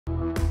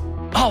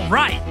All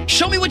right,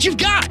 show me what you've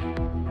got.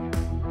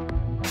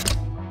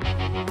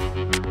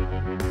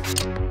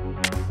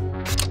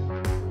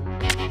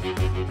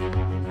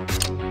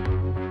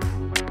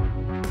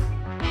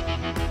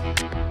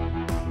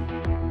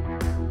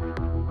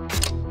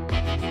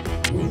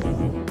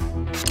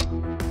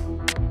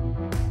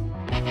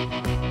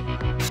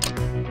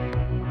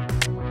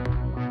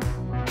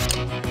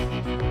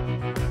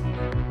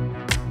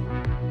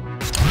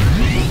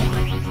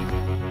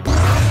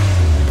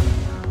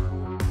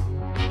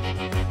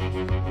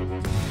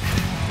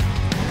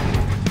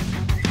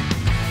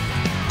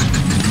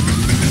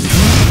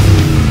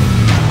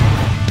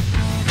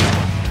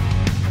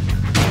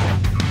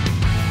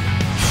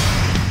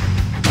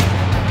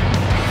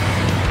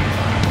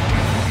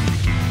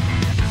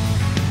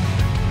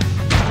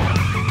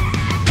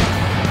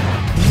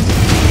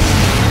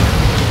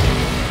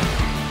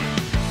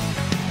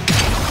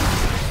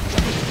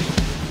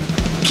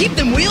 Keep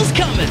them wheels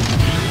coming.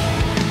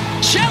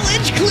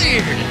 Challenge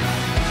cleared.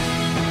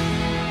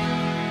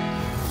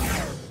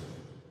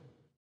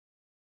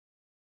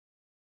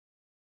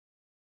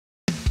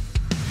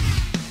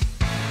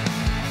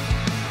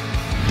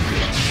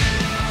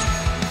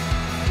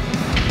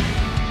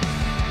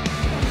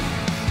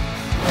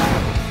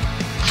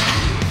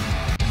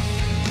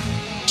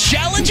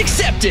 Challenge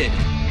accepted.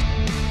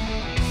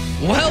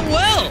 Well,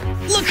 well,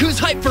 look who's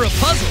hyped for a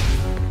puzzle.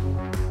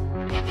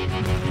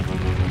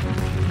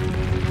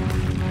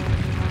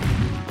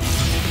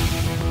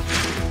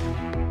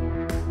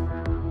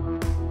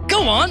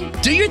 Go on,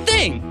 do your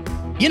thing.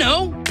 You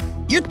know,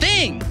 your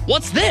thing.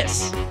 What's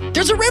this?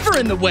 There's a river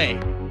in the way.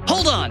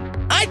 Hold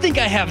on, I think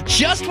I have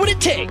just what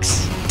it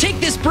takes. Take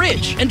this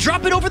bridge and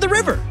drop it over the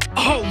river.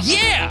 Oh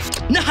yeah,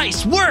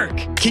 nice work.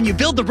 Can you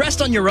build the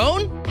rest on your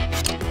own?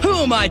 Who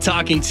am I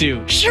talking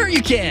to? Sure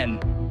you can.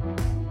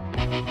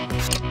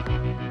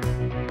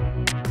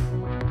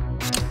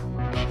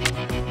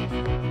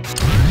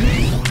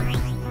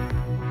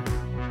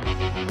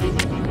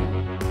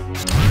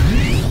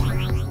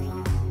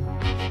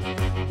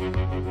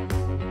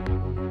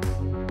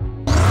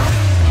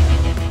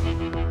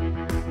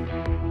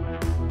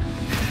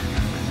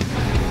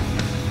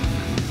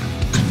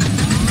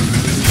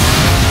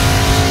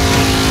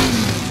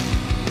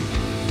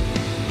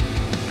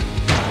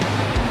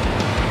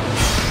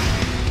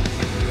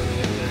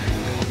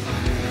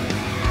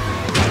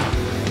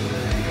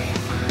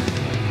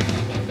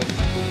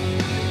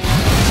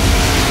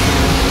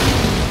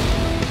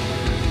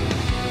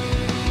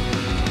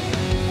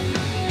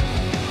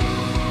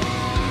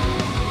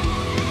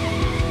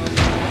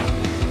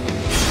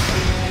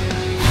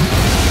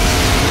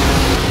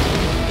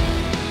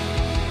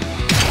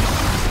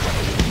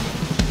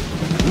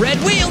 Red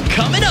wheel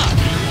coming up.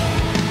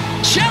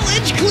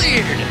 Challenge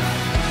cleared.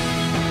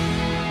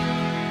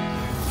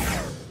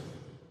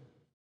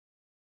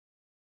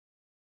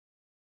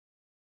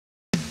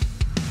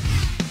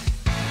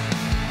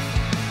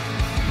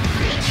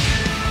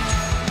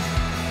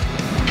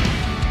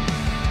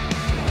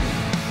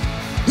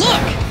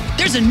 Look,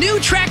 there's a new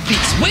track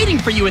piece waiting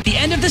for you at the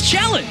end of this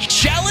challenge.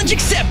 Challenge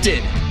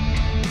accepted.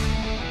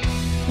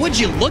 Would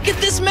you look at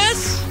this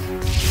mess?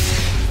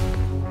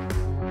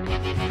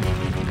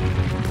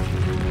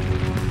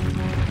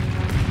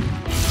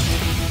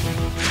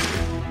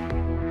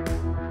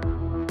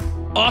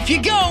 Off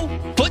you go!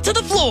 Foot to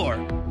the floor!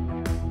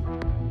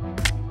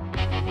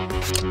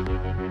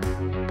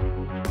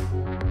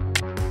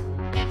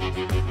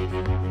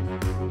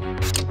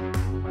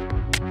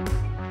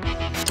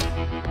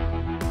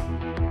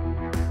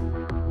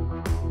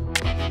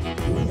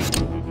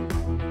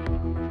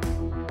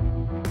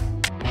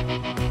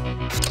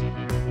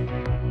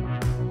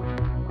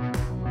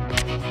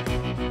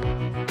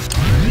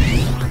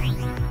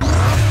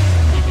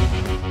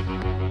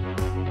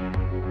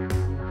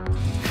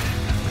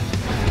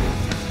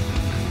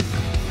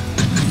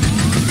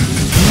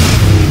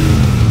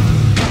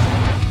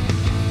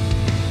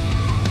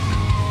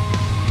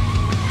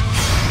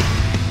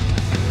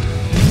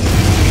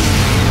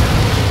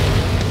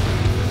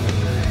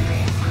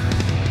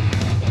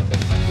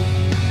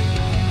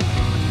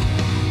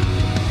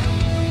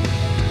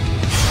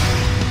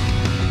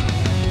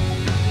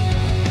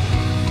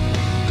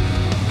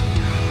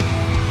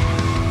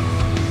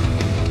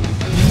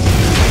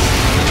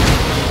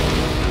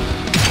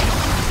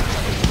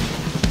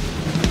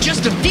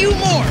 Just a few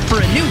more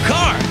for a new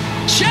car.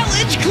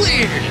 Challenge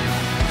cleared.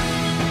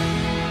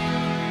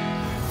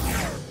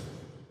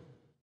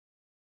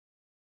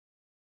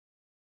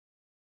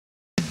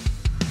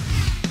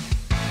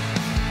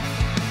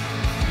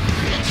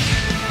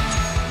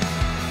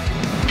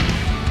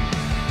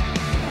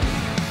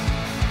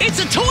 It's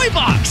a toy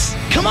box.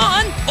 Come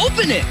on,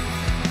 open it.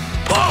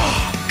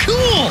 Oh,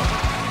 cool.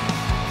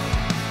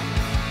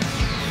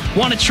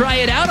 Want to try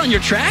it out on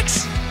your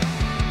tracks?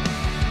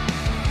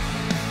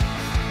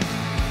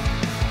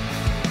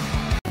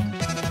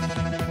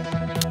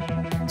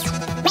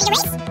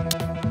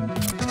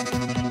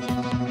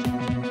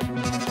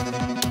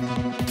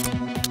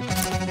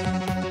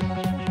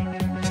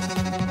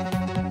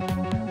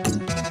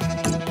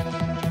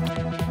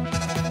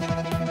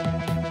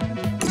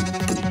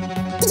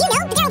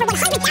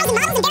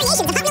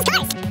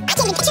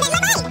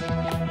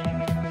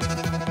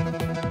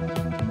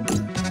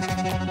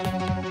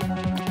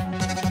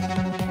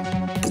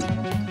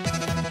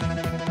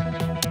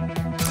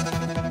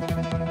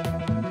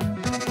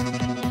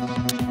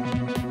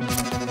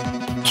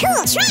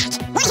 Cool track!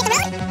 Wanna hit the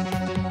road?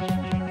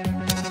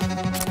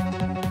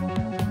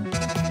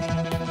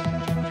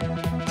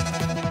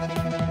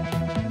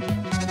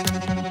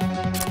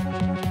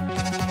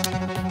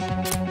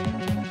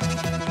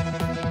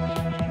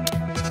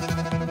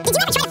 Did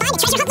you ever try to find the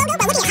treasure hunt logo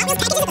while looking at Hot Wheels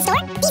packages at the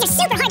store? These are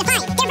super hard to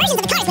find. They're versions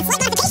of the cars with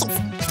slight modifications.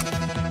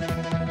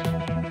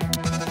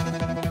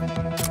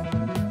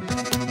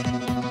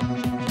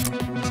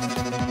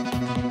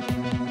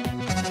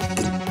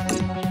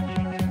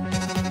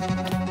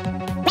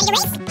 Ready to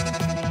race?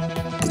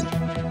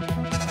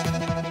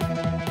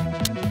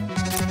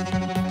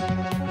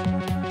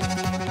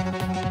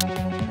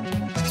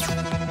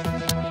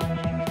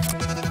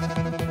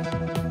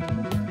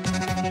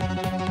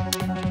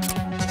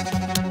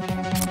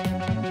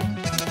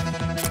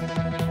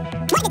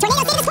 What did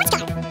Tornado say to the sports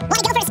car?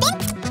 Wanna go for a spin?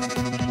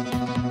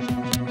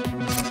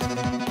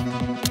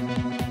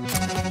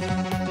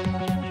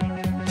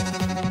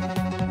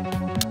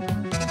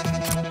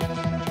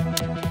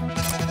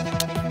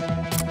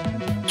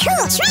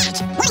 Cool track!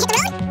 Wanna hit the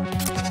road?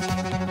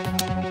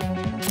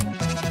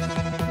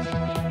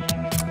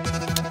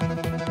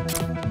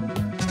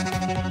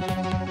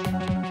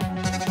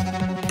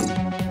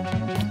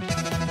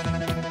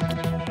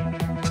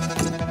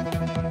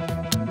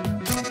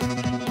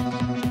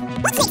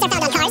 What snakes are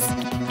found on cars?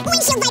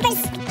 Windshield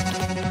wipers!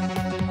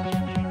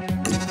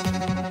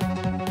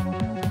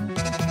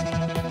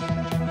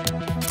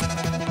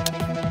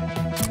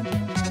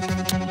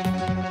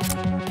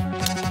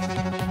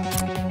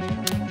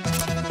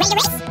 Ready to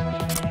race?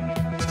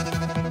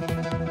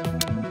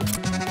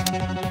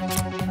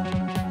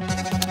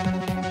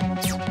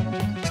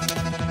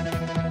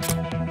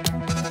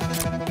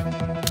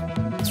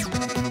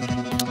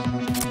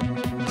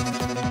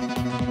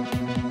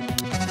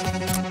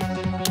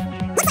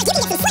 Looks like you can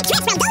get some slick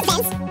tracks around those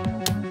bends.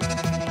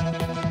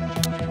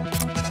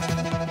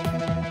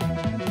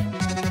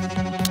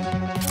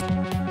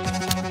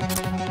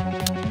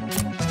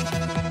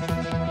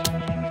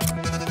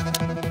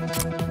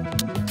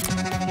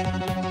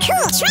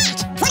 Cool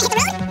track! Wanna hit the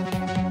road?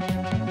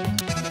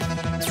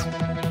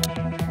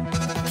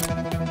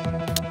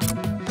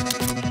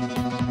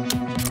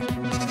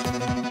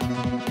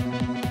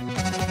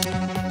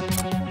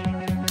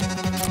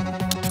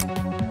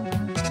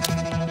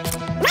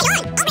 Right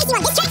on! I'll race you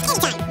on this track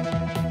anytime.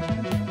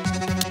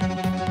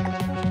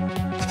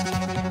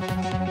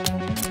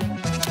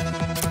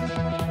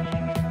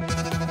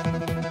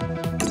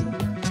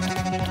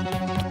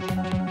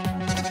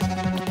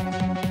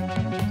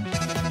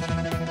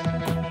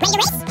 Ready to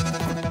race?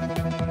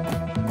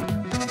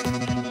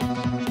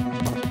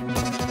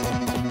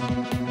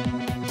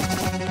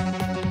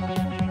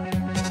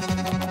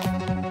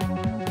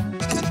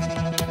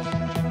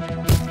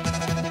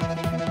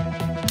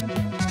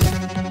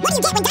 What do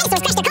you get when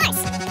dinosaurs crash their cars?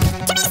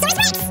 Tyrannosaurus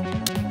Rex!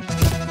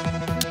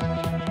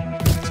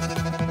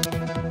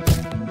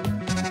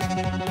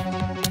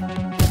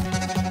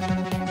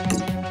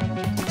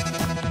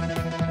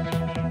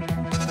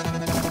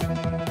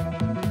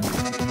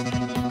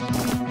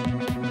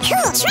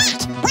 Cool track!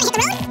 Wanna hit the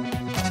road?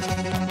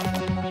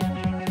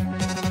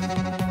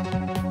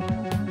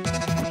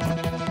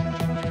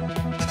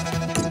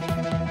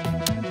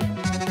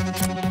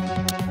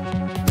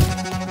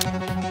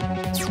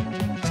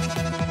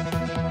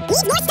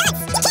 Need more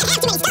stunts! You can't have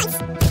too many stunts!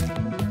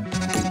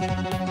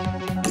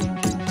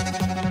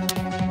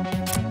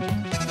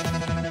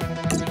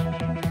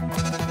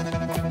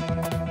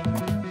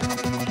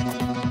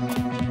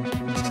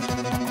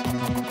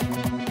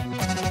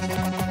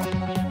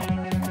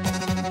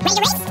 Ready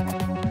to race?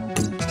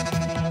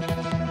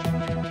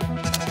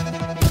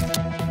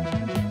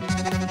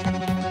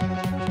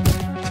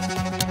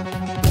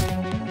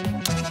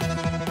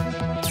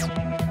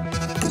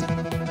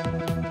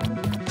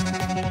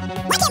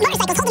 Why can't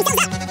motorcycles hold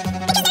themselves up?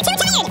 Because they're too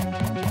tired!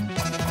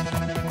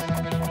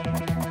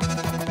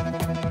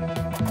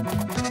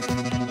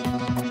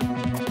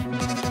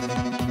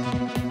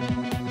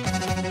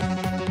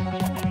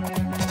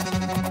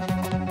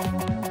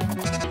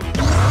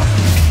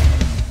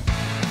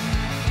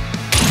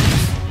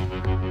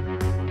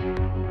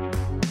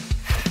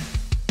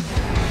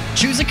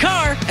 Choose a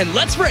car and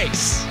let's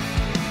race.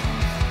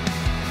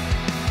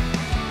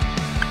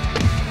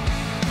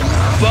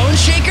 Bone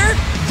Shaker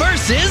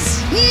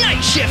versus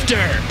Night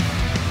Shifter.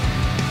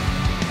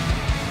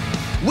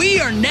 We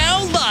are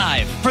now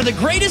live for the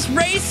greatest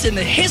race in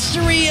the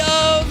history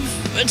of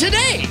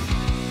today.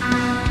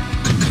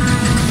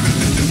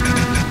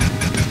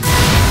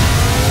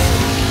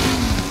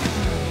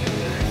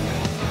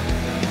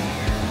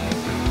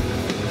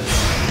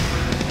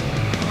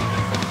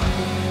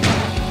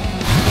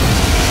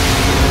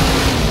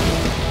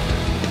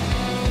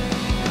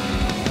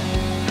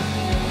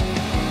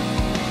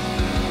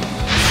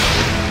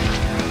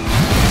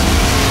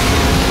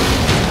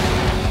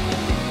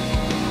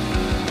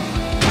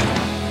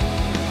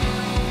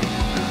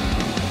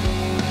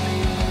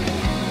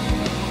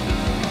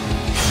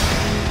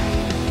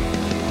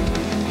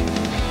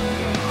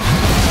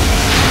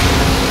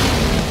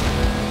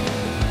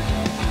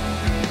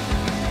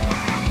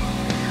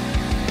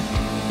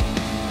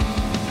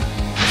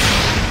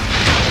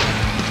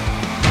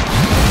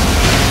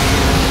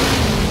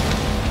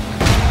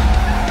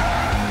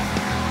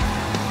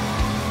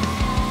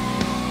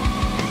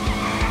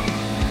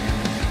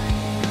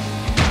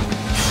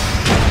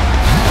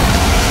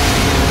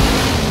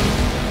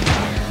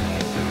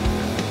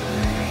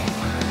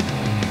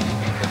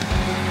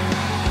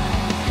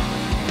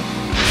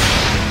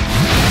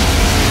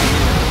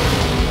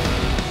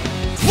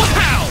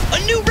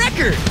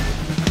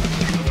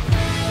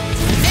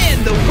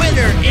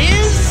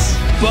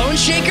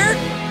 shaker?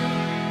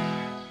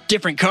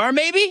 Different car,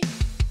 maybe?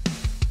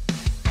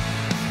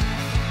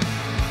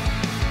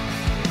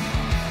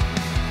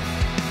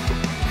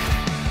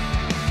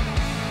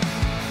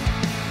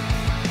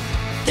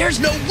 There's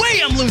no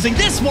way I'm losing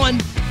this one!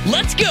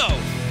 Let's go!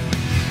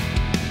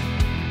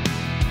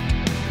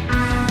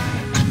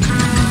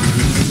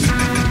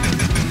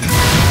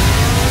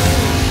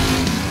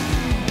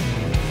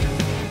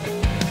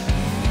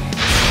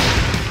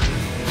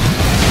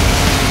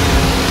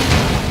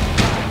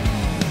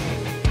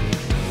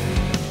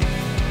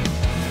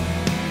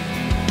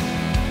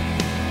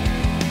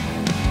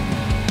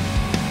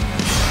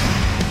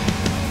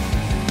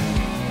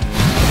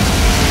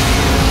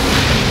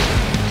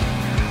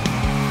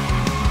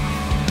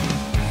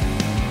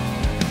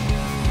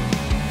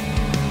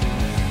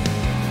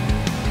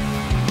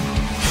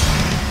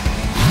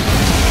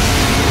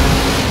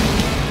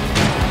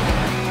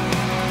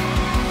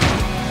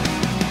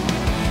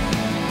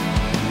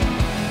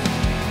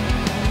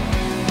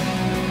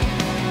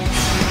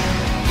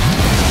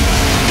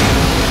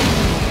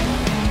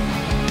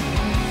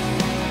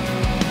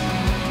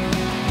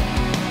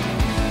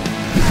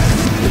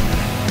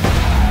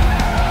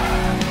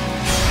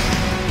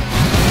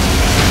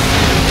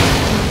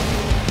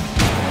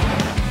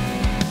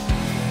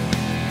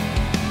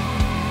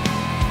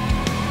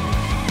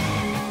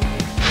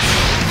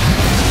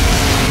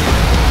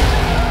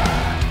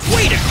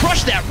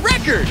 Crush that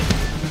record!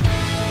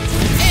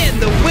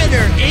 And the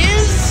winner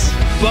is...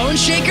 Bone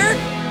Shaker?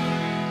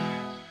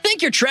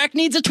 Think your track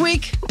needs a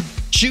tweak?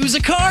 Choose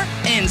a car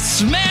and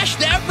smash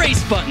that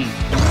race button.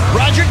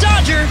 Roger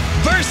Dodger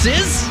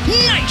versus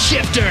Night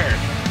Shifter.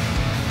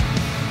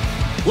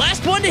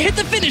 Last one to hit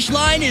the finish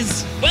line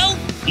is, well,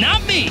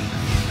 not me.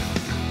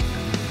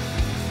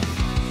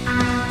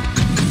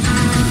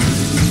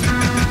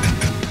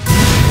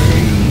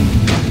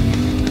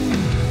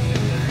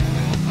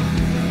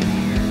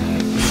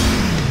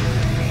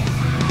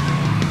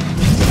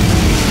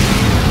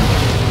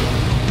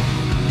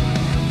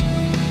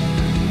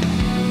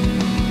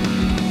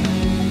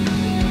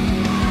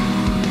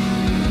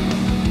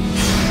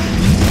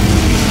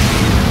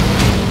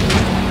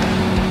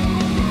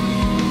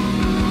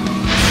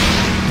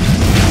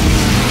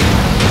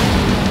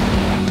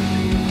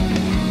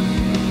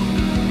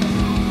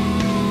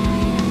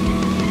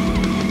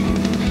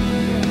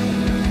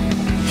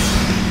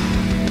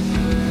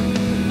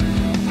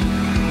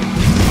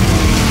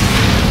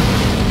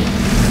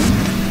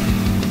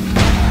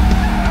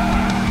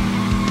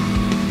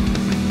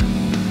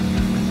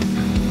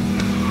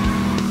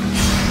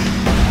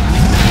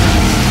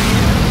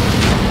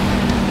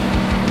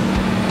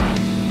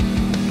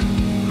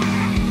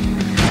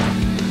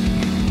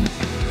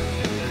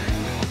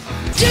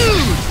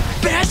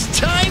 Best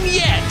time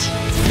yet!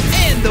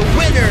 And the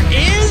winner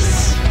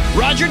is...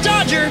 Roger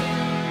Dodger!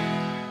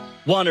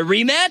 Want a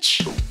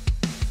rematch?